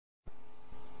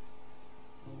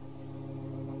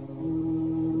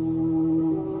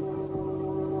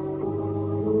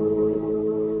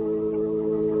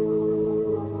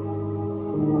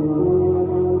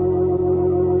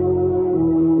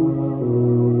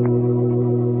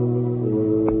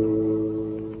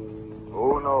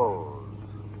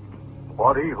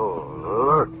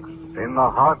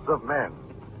hearts of men.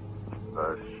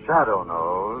 The Shadow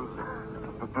knows.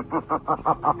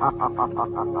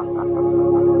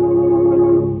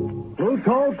 Blue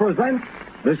Coal presents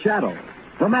The Shadow,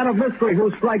 the man of mystery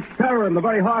who strikes terror in the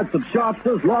very hearts of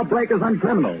sharpsters, lawbreakers, and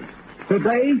criminals.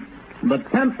 Today, the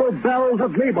Temple Bells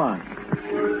of Neban.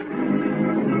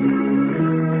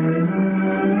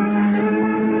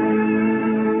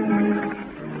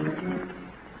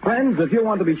 Friends, if you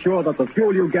want to be sure that the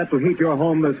fuel you get to heat your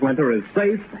home this winter is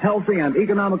safe, healthy, and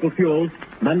economical fuel,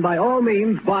 then by all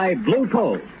means buy Blue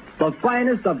Coal, the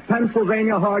finest of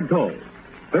Pennsylvania hard coal.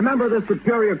 Remember, this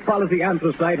superior quality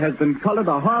anthracite has been colored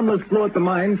a harmless blue at the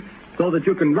mines so that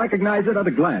you can recognize it at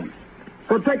a glance.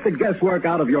 So take the guesswork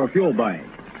out of your fuel buying.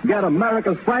 Get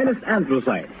America's finest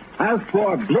anthracite. Ask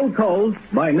for Blue Coal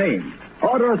by name.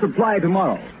 Order a supply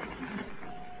tomorrow.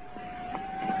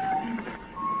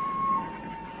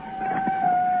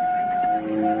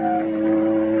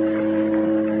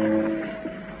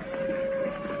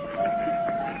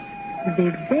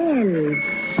 The bells,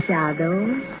 Shadow.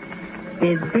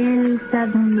 The bells of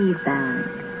Neban.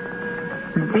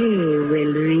 They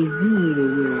will reveal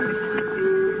you.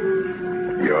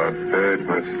 Your third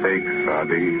mistake,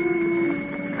 Sadi.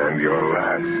 And your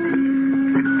last.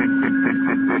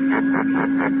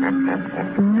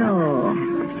 No,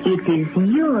 it is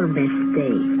your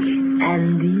mistake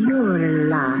and your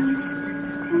last.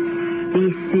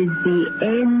 This is the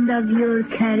end of your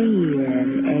career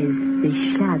as the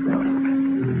Shadow.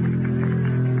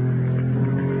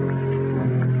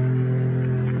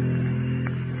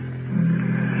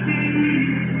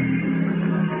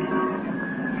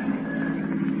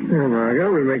 Oh, Margot,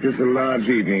 we'll make this a large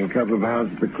evening. A couple of hours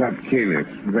at the Club Caliph.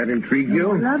 Does that intrigue you?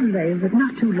 Oh, lovely, but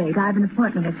not too late. I have an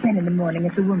appointment at 10 in the morning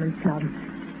at the Women's Club.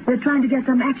 They're trying to get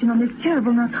some action on this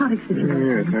terrible narcotics situation.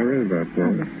 Yes, I read about that.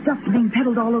 Oh, the stuff's being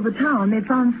peddled all over town. They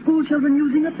found school children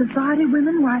using it, society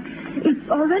women. Why, it's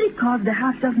already caused a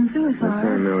half dozen suicides. Yes,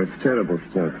 I know. It's terrible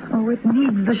stuff. Oh, it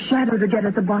needs the Shadow to get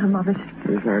at the bottom of it.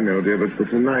 Yes, I know, dear, but for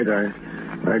tonight I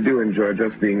do enjoy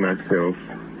just being myself.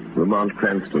 Lamont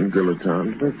Cranston,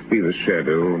 dilettante. Let's be the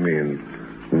Shadow, only in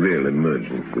real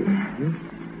emergency. Mm-hmm.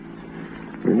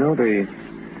 You know, they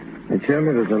tell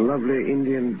me there's a lovely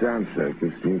Indian dancer at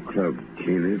this new club,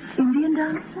 Keely's. Indian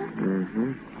dancer?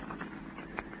 Mm-hmm.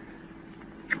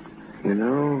 You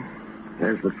know,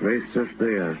 there's the place just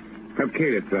there. Club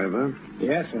Caliph, driver.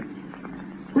 Yes, sir.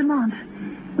 Lamont,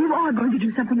 you are going to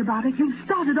do something about it. You've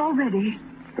started already.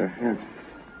 Perhaps.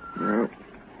 Well,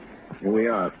 here we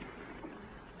are.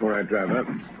 All right, driver.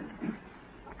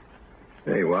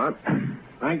 There you are.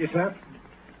 Thank you, sir.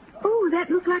 Oh, that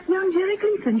looked like young Jerry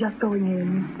Gleason just going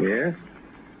in. Yes?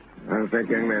 I was that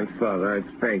young man's father. I'd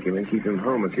spank him and keep him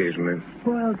home occasionally.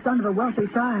 Well, son of a wealthy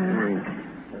friar.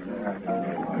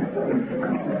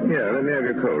 Here, let me have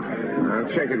your coat. I'll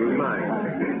check it with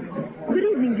mine. Good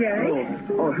evening, Jerry.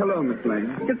 Oh, hello, Miss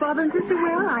Lane. Your father and sister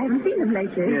well? I haven't seen them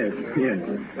lately. Yes.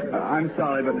 I'm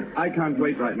sorry, but I can't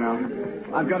wait right now.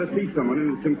 I've got to see someone,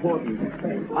 and it's important.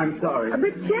 I'm sorry.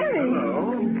 But Jerry...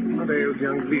 Hello. How ails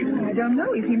young Gleason? I don't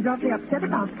know. He seems awfully upset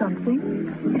about something.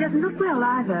 He doesn't look well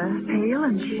either. Pale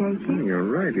and shaky. You're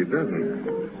right, he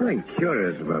doesn't. I'm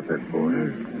curious about that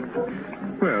boy.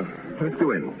 Well, let's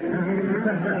go in.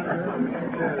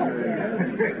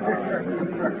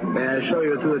 May I show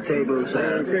you to a table,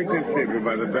 sir? Take this table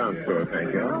by the dance floor,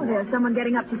 thank you. Oh, there's someone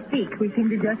getting up to speak. We seem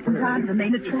to be just in time for the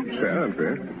main attraction. Sure.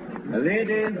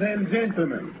 Ladies and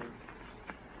gentlemen,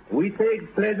 we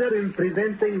take pleasure in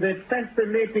presenting the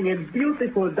fascinating and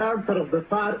beautiful dancer of the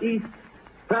Far East,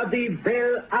 Sadi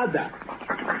Bel Ada.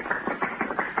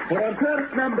 For our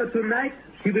first number tonight,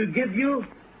 she will give you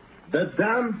the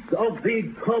dance of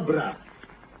the cobra,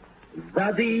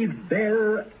 Sadi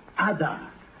Bel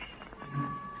Ada.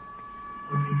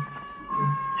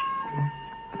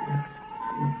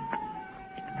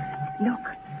 Look,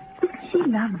 isn't she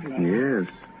lovely? Yes.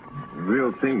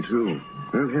 Real thing, too.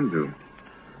 Real Hindu.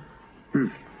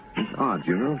 It's odd,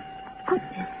 you know.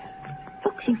 Goodness.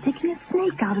 Look, she's taking a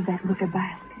snake out of that wicker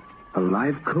basket. A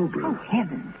live cobra. Oh,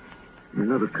 heavens. You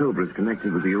know, the cobra is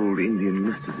connected with the old Indian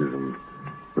mysticism,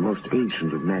 the most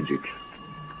ancient of magic.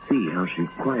 See how she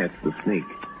quiets the snake,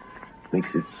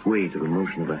 makes it sway to the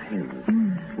motion of her hands.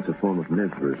 It's a form of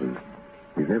mesmerism.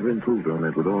 We've never improved on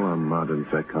it with all our modern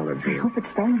psychology. I hope its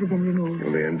fangs have been removed.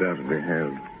 Well, they undoubtedly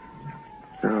have.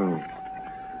 So,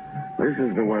 this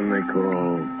is the one they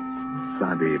call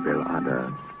Sadi Bel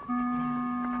Ada.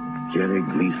 Jerry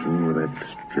Gleason with that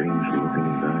strange look in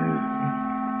his eyes.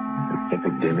 An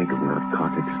epidemic of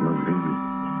narcotic smuggling.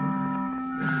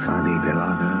 Sadi Bel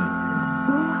Ada.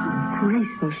 Oh, how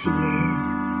graceful she is.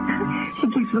 She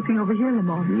keeps looking over here,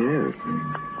 Lamont. Yes.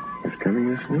 It's coming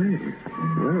this way.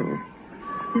 Well.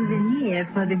 Souvenir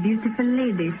for the beautiful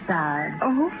lady, sir.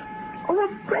 Oh, a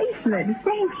bracelet.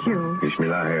 Thank you.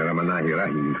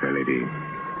 Bismillahirrahmanirrahim, fair lady.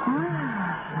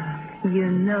 You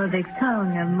know the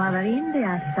tongue of Mother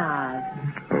India, sir.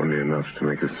 Only enough to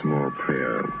make a small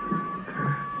prayer.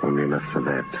 Only enough for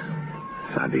that.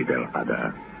 Sadi Bel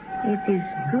Ada. It is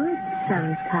good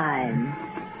sometimes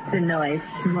to know a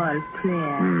small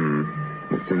prayer.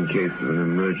 Just in case of an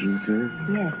emergency?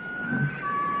 Yes.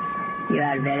 You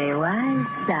are very wise,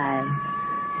 sir.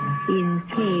 In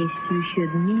case you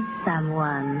should meet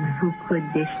someone who could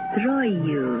destroy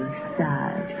you,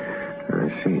 sir.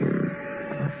 I see.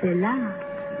 Selah.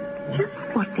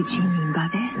 Just what did she mean by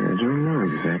that? I don't know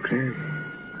exactly.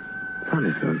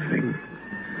 Funny sort of thing.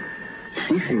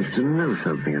 She seems to know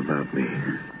something about me.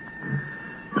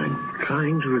 I'm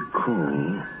trying to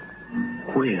recall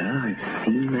where I've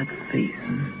seen that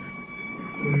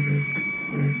face.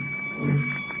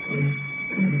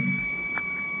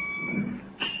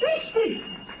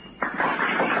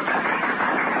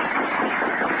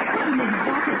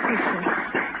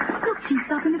 Look, she's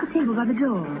stopping at the table by the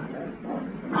door.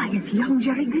 Why, it's young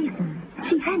Jerry Gleason.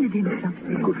 She handed him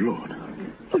something. Good Lord.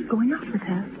 He's going out with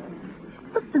her.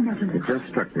 What's the matter with It just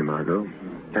struck me, Margot.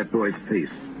 That boy's face.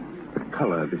 The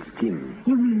color of his skin.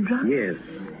 You mean drunk? Yes.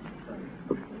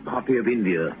 A poppy of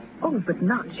India. Oh, but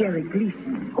not Jerry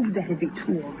Gleason. Oh, that'd be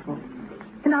too awful.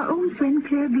 And our own friend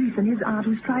Claire Gleason, his aunt,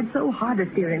 who's tried so hard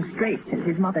to steer him straight since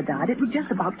his mother died, it would just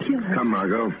about kill her. Come,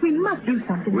 Margot. We must do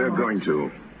something. We're Mark. going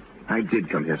to. I did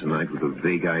come here tonight with a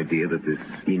vague idea that this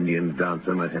Indian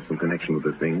dancer might have some connection with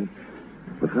the thing.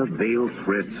 With her veiled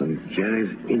threats and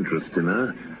Jerry's interest in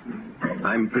her,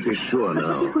 I'm pretty sure But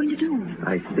now. what's he going to do?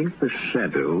 I think the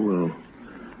Shadow will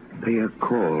pay a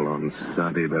call on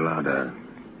Sadi Belada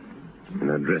in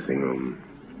her dressing room.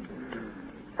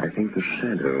 I think the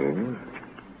Shadow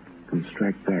can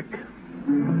strike back.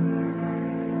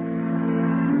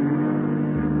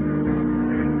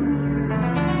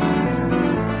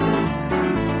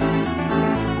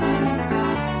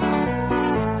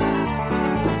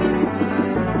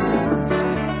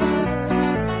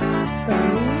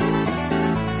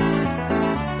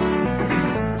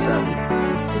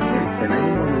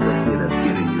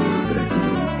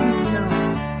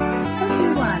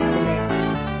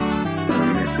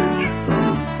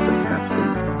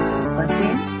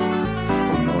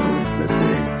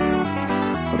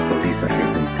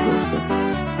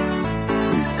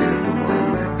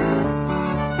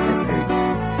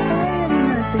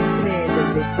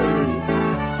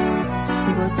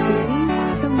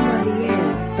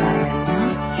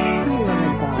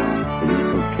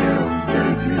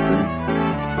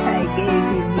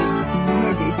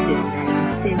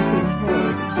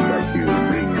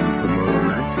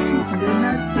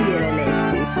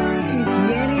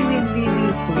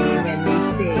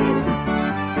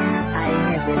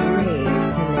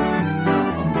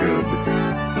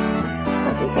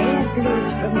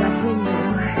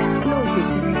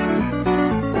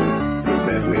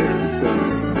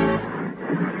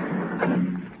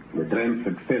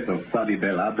 Success of Sadi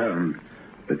Belada and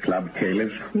the club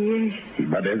Caliph. Yes.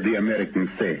 But as the Americans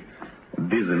say,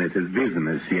 business is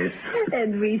business, yes.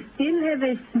 And we still have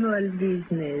a small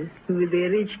business with the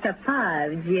rich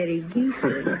papa, Jerry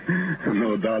Gleason.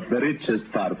 No doubt the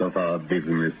richest part of our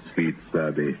business, sweet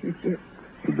Sadi.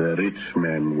 The rich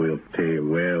man will pay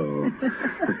well.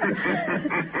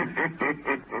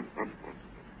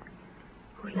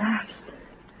 Who laughs?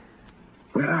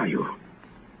 Where are you?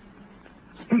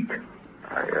 Speak.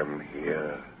 I am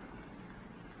here,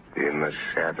 in the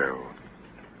shadow,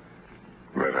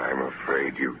 but I'm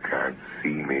afraid you can't see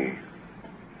me.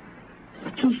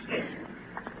 Speak.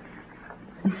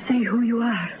 And say who you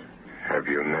are. Have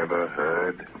you never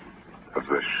heard of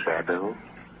the Shadow?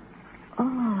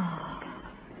 Oh,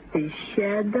 the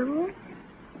Shadow?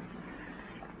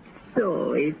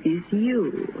 So it is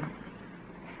you.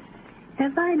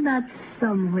 Have I not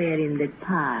somewhere in the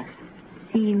past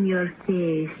seen your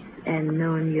face and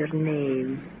known your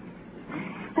name?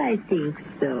 I think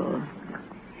so.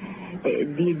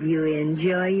 Did you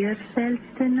enjoy yourself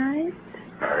tonight?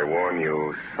 I warn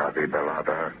you, Sadi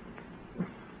Belada.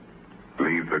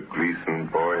 Leave the Gleason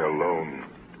boy alone.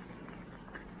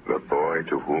 The boy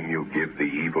to whom you give the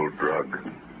evil drug.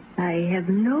 I have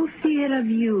no fear of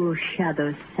you,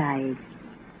 Shadow Side.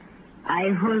 I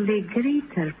hold a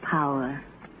greater power.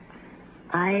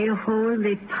 I hold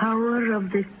the power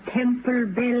of the temple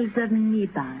bells of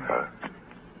Neban.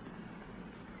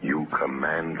 You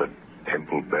command the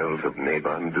temple bells of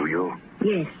Neban, do you?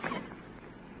 Yes.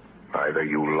 Either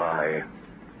you lie,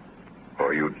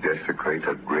 or you desecrate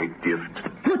a great gift.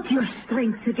 Put your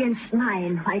strength against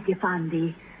mine, White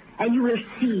Effendi, and you will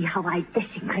see how I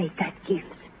desecrate that gift.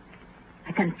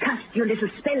 I can cast your little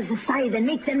spells aside and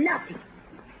make them nothing.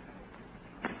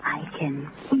 I can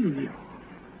kill you.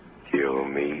 Kill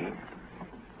me?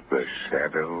 The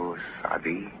Shadow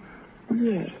Sadi?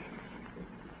 Yes.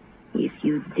 If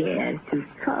you dare to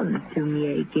come to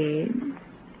me again,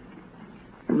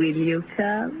 will you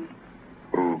come?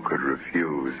 Who could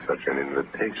refuse such an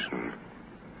invitation?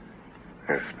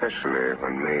 Especially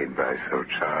when made by so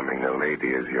charming a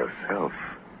lady as yourself.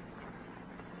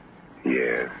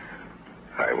 Yes,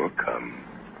 I will come.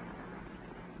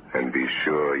 And be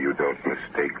sure you don't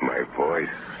mistake my voice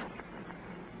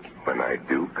when I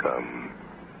do come.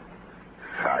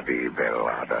 Sadi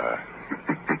Belada.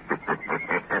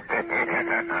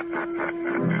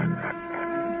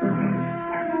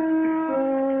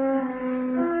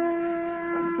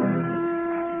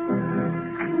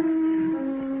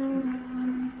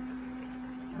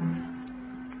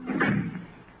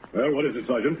 Well, what is it,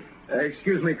 Sergeant?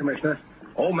 Excuse me, Commissioner.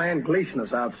 Old man Gleason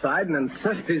is outside and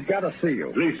insists he's got to see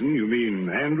you. Gleason? You mean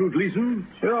Andrew Gleason?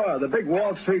 Sure, the big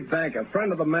Wall Street banker,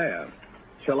 friend of the mayor.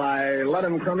 Shall I let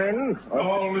him come in?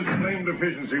 All this claimed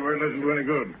efficiency where it doesn't do any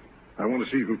good. I want to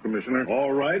see you, Commissioner.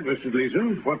 All right, Mr.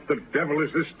 Gleason. What the devil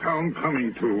is this town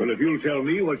coming to? Well, if you'll tell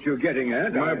me what you're getting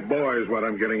at... My boy is what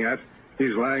I'm getting at.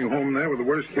 He's lying home there with the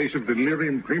worst case of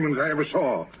delirium tremens I ever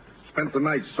saw. Spent the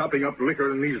night sopping up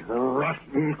liquor in these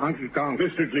rotten honky-tonks.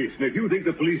 Mr. Gleason, if you think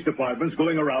the police department's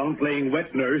going around playing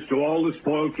wet nurse to all the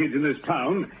spoiled kids in this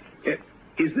town...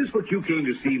 is this what you came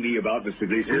to see me about, Mr.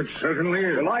 Gleason? It certainly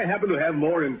is. Well, I happen to have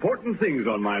more important things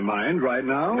on my mind right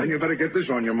now. Then you better get this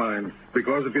on your mind.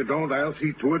 Because if you don't, I'll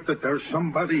see to it that there's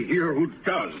somebody here who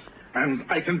does. And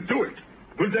I can do it.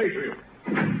 Good day to you.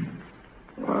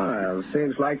 Well,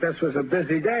 seems like this was a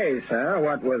busy day, sir.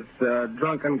 What with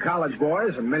drunken college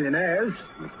boys and millionaires.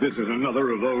 This is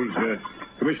another of those...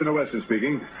 Commissioner Weston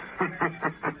speaking.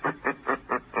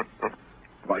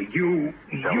 Why, you...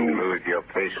 Don't lose your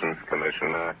patience,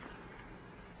 Commissioner.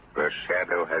 The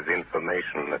Shadow has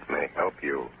information that may help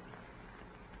you.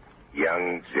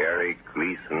 Young Jerry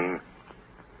Gleason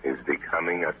is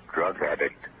becoming a drug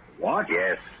addict. What?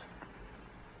 Yes.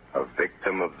 A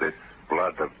victim of this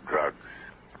flood of drugs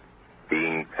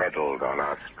being peddled on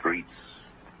our streets.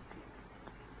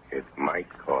 It might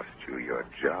cost you your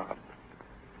job.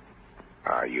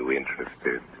 Are you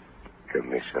interested,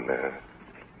 Commissioner?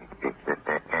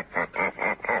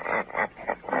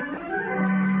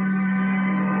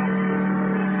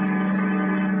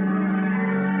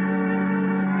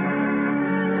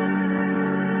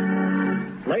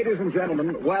 Ladies and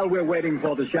gentlemen, while we're waiting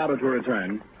for the Shadow to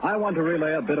return, I want to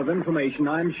relay a bit of information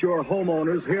I'm sure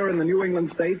homeowners here in the New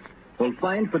England states will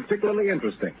find particularly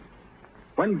interesting.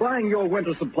 When buying your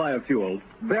winter supply of fuel,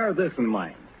 bear this in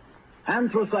mind.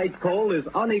 Anthracite coal is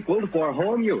unequaled for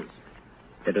home use.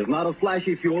 It is not a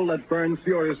flashy fuel that burns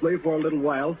furiously for a little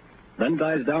while, then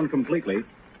dies down completely.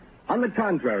 On the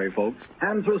contrary, folks,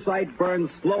 anthracite burns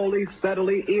slowly,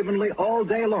 steadily, evenly all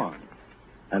day long,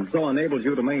 and so enables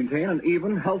you to maintain an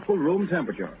even, healthful room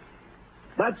temperature.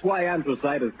 That's why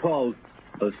anthracite is called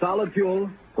the solid fuel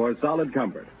for solid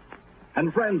comfort.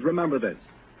 And friends, remember this.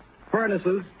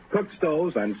 Furnaces, cook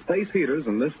stoves, and space heaters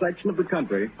in this section of the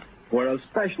country were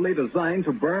especially designed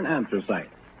to burn anthracite.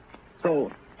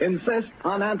 So, insist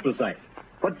on anthracite,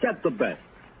 but get the best.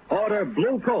 Order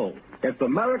blue coal. It's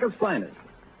America's finest.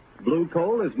 Blue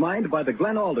coal is mined by the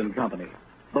Glen Alden Company,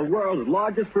 the world's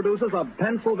largest producers of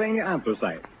Pennsylvania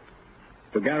anthracite.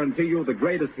 To guarantee you the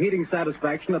greatest heating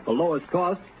satisfaction at the lowest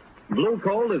cost, blue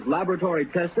coal is laboratory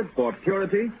tested for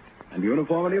purity and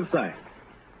uniformity of size.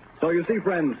 So you see,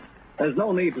 friends, there's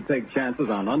no need to take chances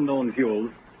on unknown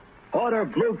fuels. Order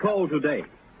blue coal today.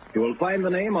 You will find the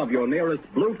name of your nearest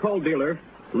blue coal dealer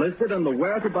listed in the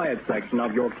Where to Buy It section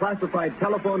of your classified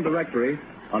telephone directory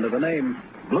under the name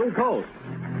Blue Coal.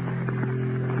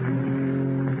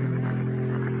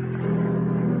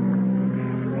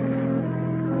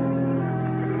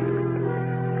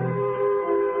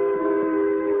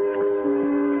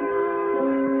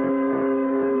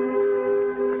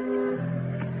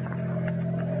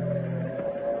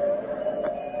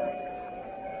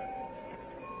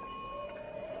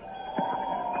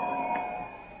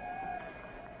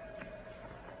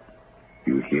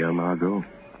 You hear, Margot?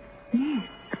 Yes.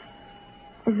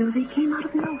 As though they came out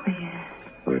of nowhere.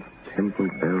 The temple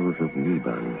bells of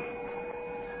Neban.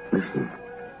 Listen.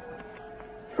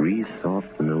 3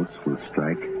 soft notes will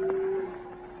strike,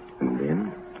 and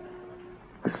then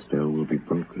the spell will be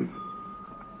broken.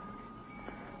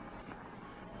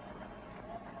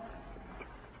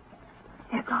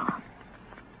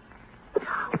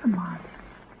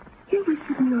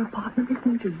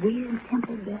 weird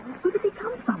temple bells? Where did they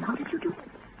come from? How did you do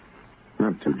it?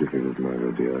 Not too difficult,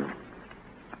 Margot, dear.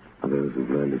 Others have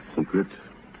learned a secret.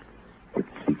 A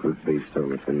secret based on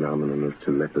the phenomenon of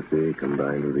telepathy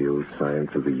combined with the old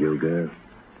science of the yoga.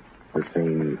 The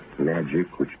same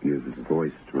magic which gives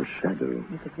voice to a shadow.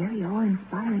 It's a very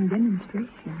awe-inspiring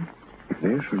demonstration. If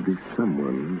there should be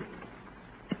someone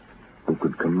who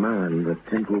could command the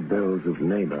temple bells of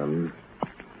Neban,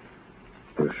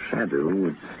 the shadow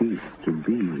would cease to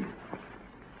be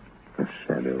a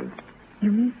shadow.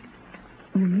 You mean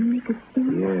make a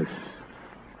scene? Yes.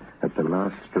 At the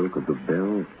last stroke of the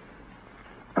bell,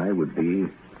 I would be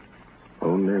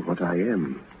only what I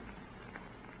am.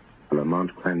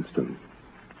 Lamont Cranston.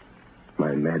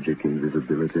 My magic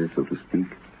invisibility, so to speak,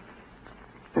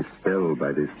 dispelled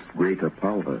by this greater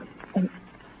power.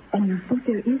 And you think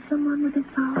there is someone with this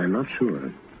power? I'm not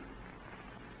sure.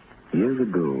 Years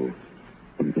ago,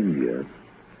 in India,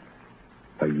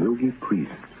 a yogi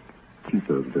priest,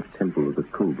 keeper of the Temple of the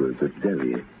Cobras at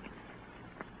Delhi,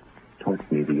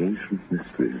 taught me the ancient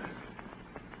mysteries.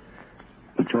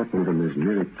 He taught me the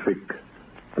mesmeric trick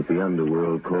that the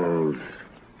underworld calls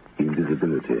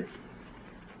invisibility.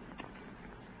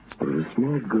 There was a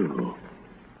small girl,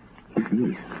 his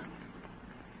niece,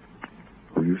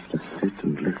 who used to sit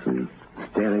and listen,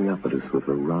 staring up at us with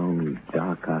her round,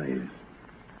 dark eyes.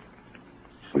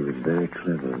 She was very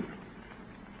clever.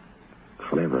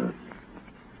 Clever.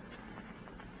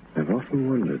 I've often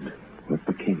wondered what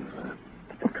became of her.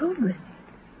 The Cobras.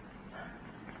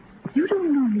 You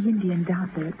don't know the Indian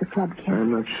dancer at the club camp?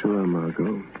 I'm not sure,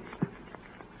 Margot.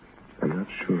 I'm not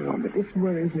sure. Oh, but this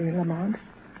worries me, Lamont.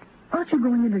 Aren't you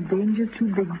going into danger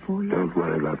too big for you? Don't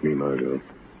worry about me, Margot.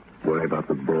 Worry about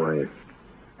the boy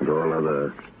and all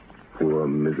other poor,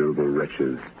 miserable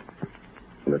wretches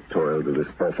in the toils of this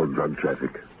awful drug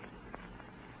traffic.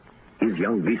 Is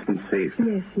young Beeston safe?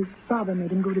 Yes, his father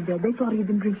made him go to bed. They thought he'd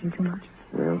been drinking too much.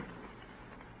 Well,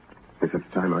 if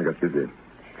it's time I got busy.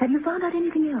 Have you found out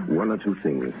anything else? One or two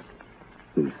things.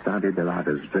 In Sadi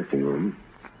Belada's dressing room,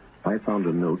 I found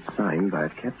a note signed by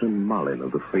Captain Mollin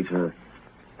of the freighter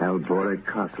Albore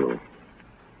Castle.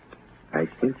 I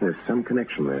think there's some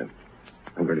connection there.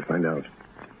 I'm going to find out.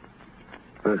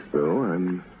 First, though,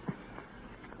 I'm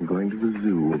going to the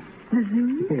zoo. The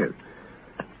zoo? Yes.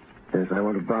 Yes, I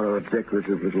want to borrow a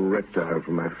decorative little reptile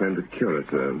from my friend the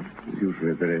curator. He's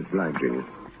usually very obliging.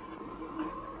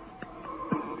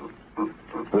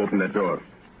 Open that door.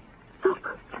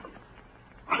 Look.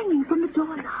 Hanging from the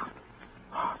door now.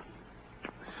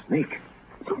 Snake.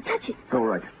 Don't touch it. All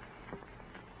right.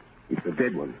 It's a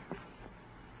dead one.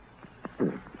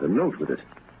 The note with it.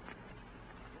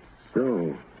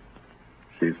 So,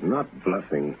 she's not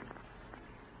bluffing.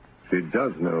 She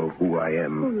does know who I Oh,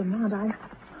 am. Lamont,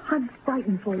 I'm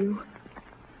frightened for you.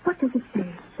 What does it say?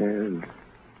 It says,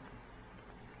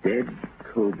 dead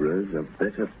cobras are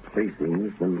better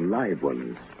playthings than live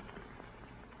ones.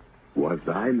 Was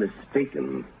I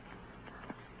mistaken?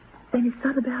 Then it's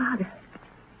Sada Berada.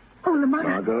 Oh, Lamont.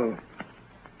 Margot,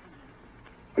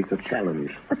 it's a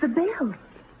challenge. But the bells.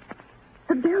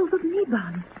 The bells of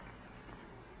Neban.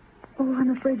 Oh,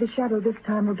 I'm afraid the shadow this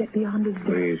time will get beyond his death.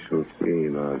 We shall see,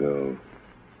 Margot.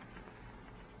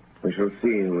 We shall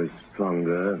see who is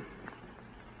stronger.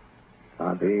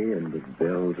 Sadi and the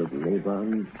bells of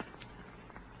Neban,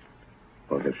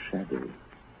 or the shadow.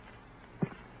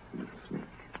 The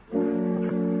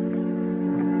snake.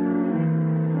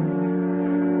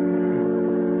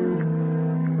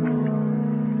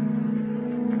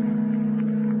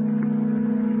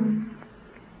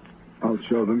 I'll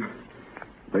show them.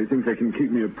 They think they can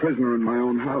keep me a prisoner in my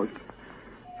own house.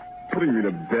 Putting me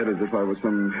to bed as if I was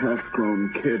some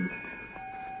half-grown kid.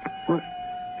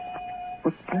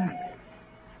 What's that?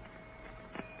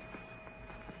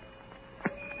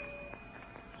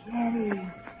 Jerry,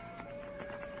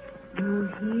 you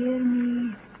hear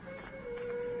me?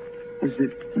 Is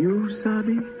it you,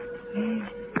 Sadi? Yes.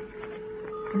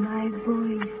 My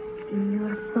voice in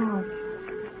your thoughts.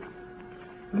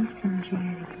 Listen,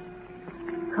 Jerry.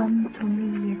 Come to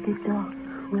me at the dock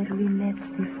where we met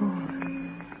before.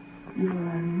 Your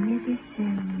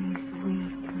medicine is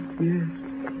waiting.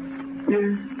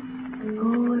 Yes.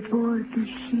 Go aboard the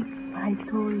ship I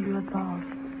told you about.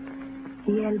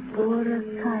 The Albora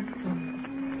Castle.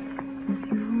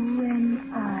 You and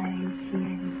I,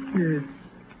 Jerry.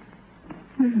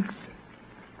 Yes.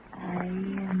 I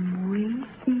am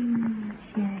waiting,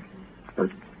 Jerry. But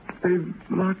they've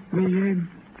locked me in.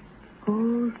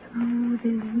 Go through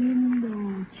the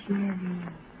window, Jerry.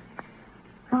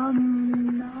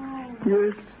 Come now.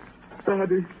 Yes,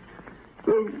 Sadi.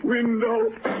 The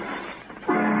window.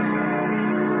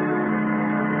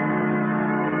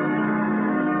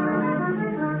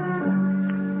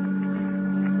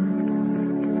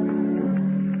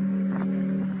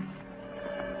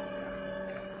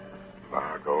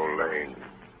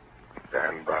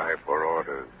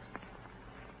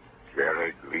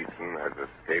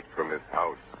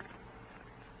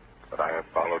 but I have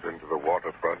followed him to the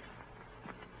waterfront,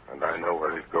 and I know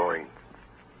where he's going.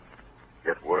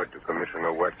 Get word to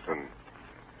Commissioner Wexton.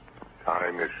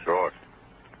 Time is short.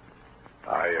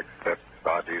 I accept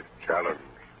Sadi's challenge.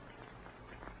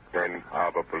 Send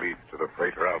harbor police to the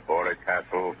freighter Albore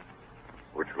Castle,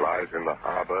 which lies in the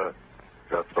harbor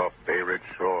just off Bay Ridge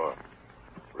shore,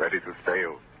 ready to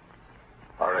sail.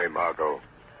 Hurry, Margot.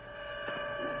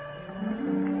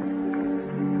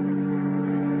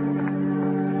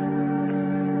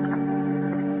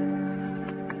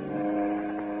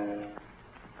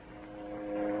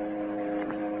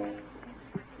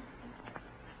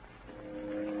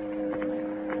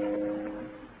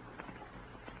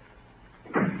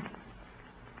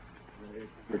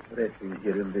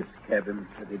 Here in this cabin,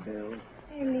 Teddy Bell.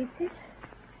 Elizabeth,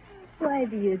 why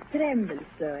do you tremble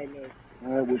so, Elizabeth?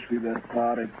 I wish we were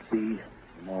far at sea,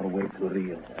 on our way to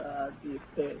Rio. Oh, be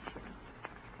patient.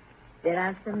 There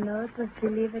are some notes was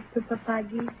delivered to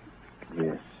Papagi.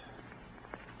 Yes.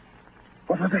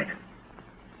 What was that?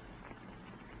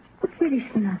 But there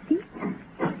is nothing.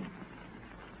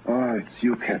 Oh, it's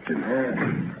you,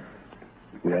 Captain.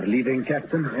 We are leaving,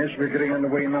 Captain? Yes, we're getting on the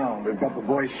way now. We've got the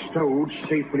boys stowed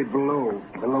safely below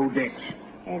decks.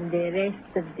 And the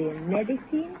rest of the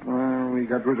medicine? We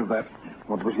got rid of that.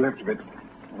 What was left of it.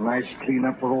 A nice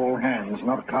clean-up for all hands,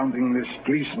 not counting this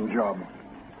Gleason job.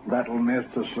 That'll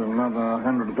net us another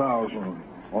 100,000,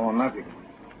 or nothing.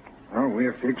 Oh,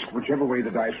 we're fixed whichever way the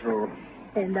dice roll.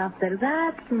 And after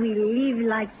that, we live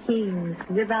like kings,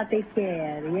 without a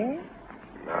care, yes?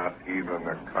 Not even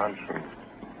a conscience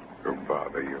to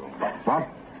bother you. What?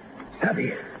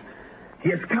 Savvy, he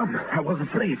has come. I was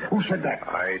afraid. Who said that?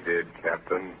 I did,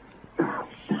 Captain.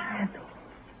 Shadow.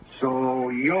 So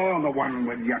you're the one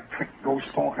with your trick ghost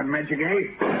talk and magic,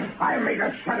 eh? I'll make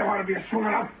a shadow out of you soon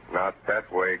enough. Not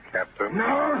that way, Captain.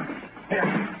 No?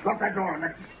 Here, lock that door,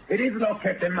 Alexis. It is locked,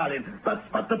 Captain Malin, but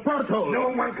the porthole. No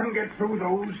one can get through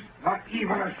those, not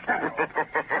even a shadow.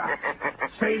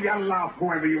 Save your laugh,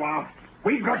 whoever you are.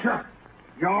 We've got you.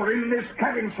 You're in this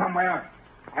cabin somewhere,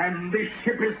 and this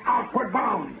ship is outward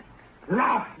bound.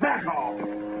 Laugh, that's all.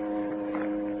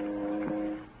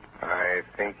 I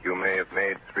think you may have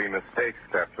made 3 mistakes,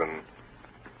 Captain.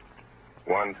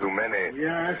 One too many.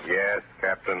 Yes? Yes,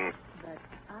 Captain. But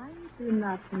I do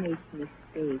not make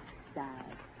mistakes,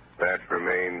 Dad. That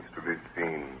remains to be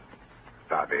seen.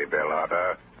 Sade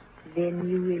Belada. Then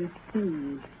you will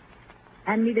see.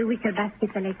 Hand me the wicker basket,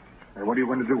 Alex. What are you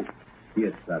going to do?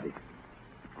 Yes, Savvy.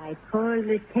 I call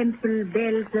the temple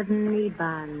bells of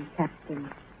Neban, Captain.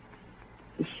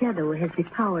 The shadow has the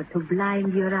power to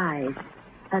blind your eyes.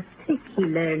 A trick he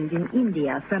learned in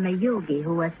India from a yogi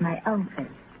who was my uncle.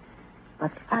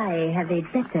 But I have a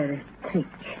better trick.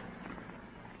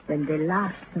 When the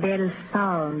last bell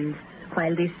sounds,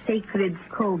 while the sacred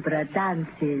cobra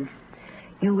dances,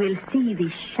 you will see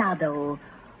the shadow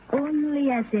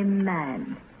only as a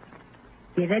man.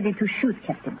 Be ready to shoot,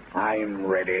 Captain. I'm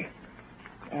ready.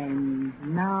 And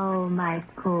now, my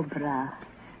cobra,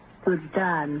 to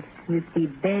dance with the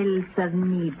bells of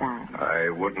Neban. I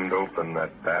wouldn't open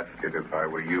that basket if I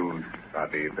were you,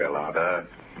 Sade Belada.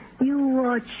 You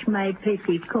watch my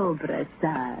pretty cobra,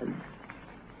 Sab.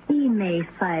 He may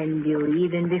find you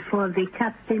even before the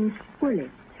captain's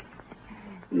bullet.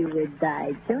 You will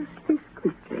die just as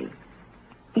quickly.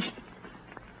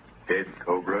 Dead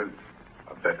cobras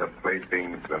are better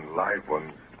playthings than live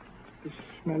ones.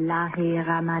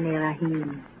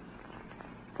 Bismillahirrahmanirrahim.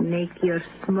 Make your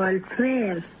small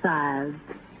prayer, Sab.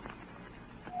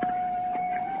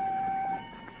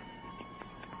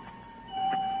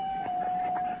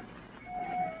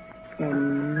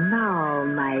 And now,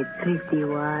 my pretty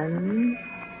one,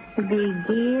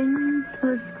 begin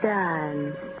to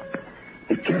dance.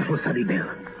 Be careful, Savvy Bell.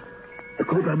 The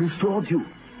cobra moves towards you.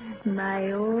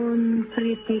 My own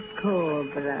pretty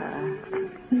cobra.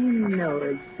 He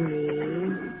knows me.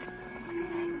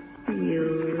 You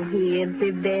hear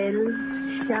the bells,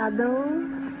 Shadow?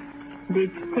 The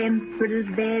temple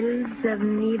bells of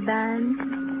Neban?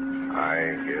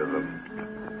 I hear them.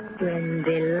 When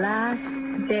the last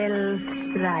bell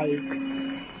strikes,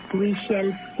 we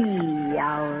shall see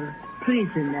our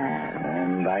prisoner.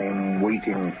 And I'm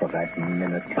waiting for that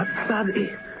minute. But, Savvy,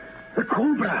 the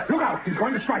cobra. Look out! He's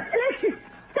going to strike. Alexis,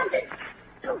 something!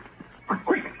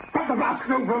 Quick! Drop the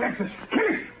basket over Alexis. Kill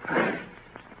it!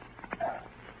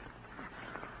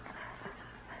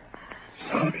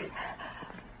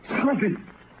 Savvy!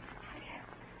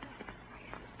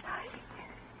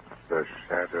 The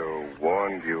shadow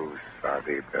warned you,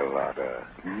 Sade Belada.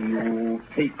 You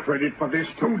take credit for this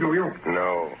too, do you?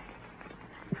 No.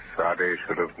 Sade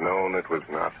should have known it was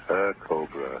not her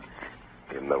cobra,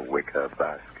 in the wicker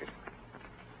basket.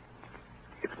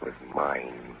 It was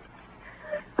mine.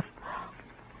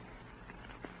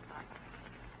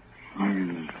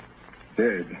 He's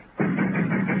dead.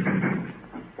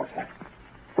 What's that?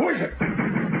 Who is it?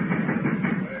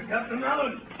 Captain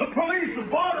Mallard, the police have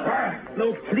boarded her.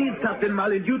 No, please, Captain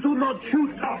Mallard, you do not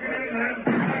shoot. Stand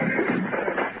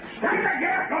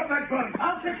again! Drop that gun!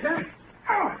 I'll fix him.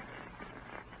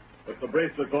 Put the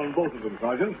bracelets on both of them,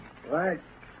 Sergeant. Right.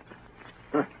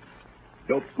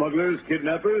 Dope smugglers,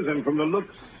 kidnappers, and from the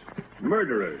looks,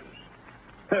 murderers.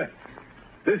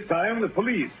 This time the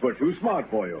police were too smart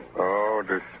for you. Oh,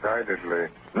 decidedly.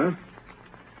 Huh?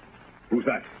 Who's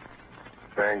that?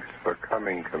 Thanks for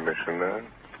coming, Commissioner.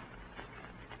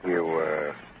 You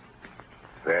were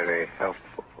very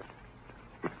helpful.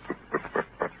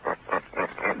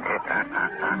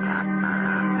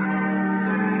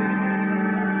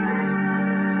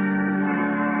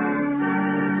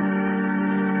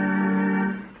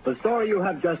 The story you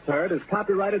have just heard is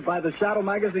copyrighted by the Shadow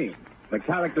magazine. The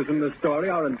characters in this story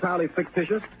are entirely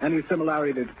fictitious. Any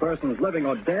similarity to persons living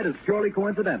or dead is purely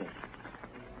coincidental.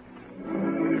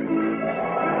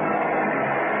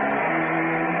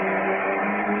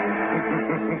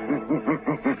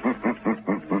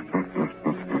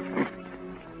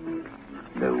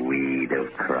 The weed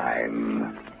of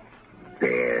crime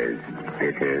bears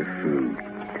bitter fruit.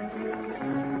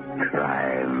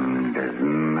 Crime does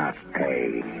not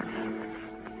pay.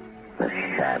 The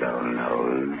Shadow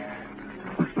knows.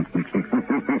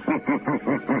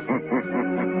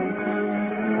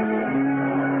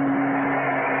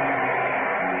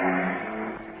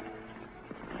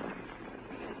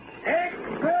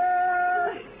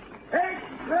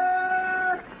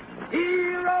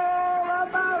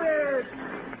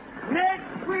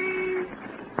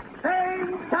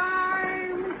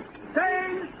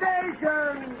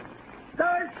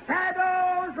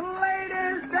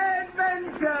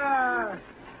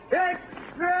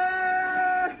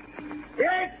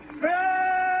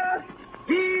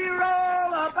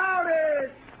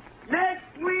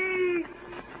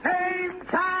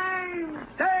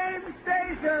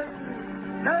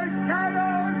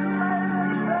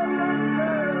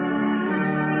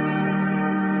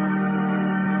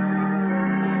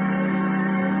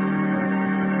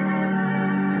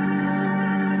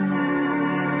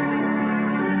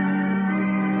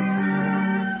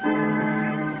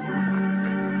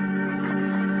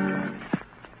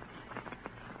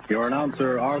 Your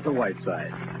announcer, Arthur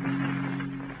Whiteside.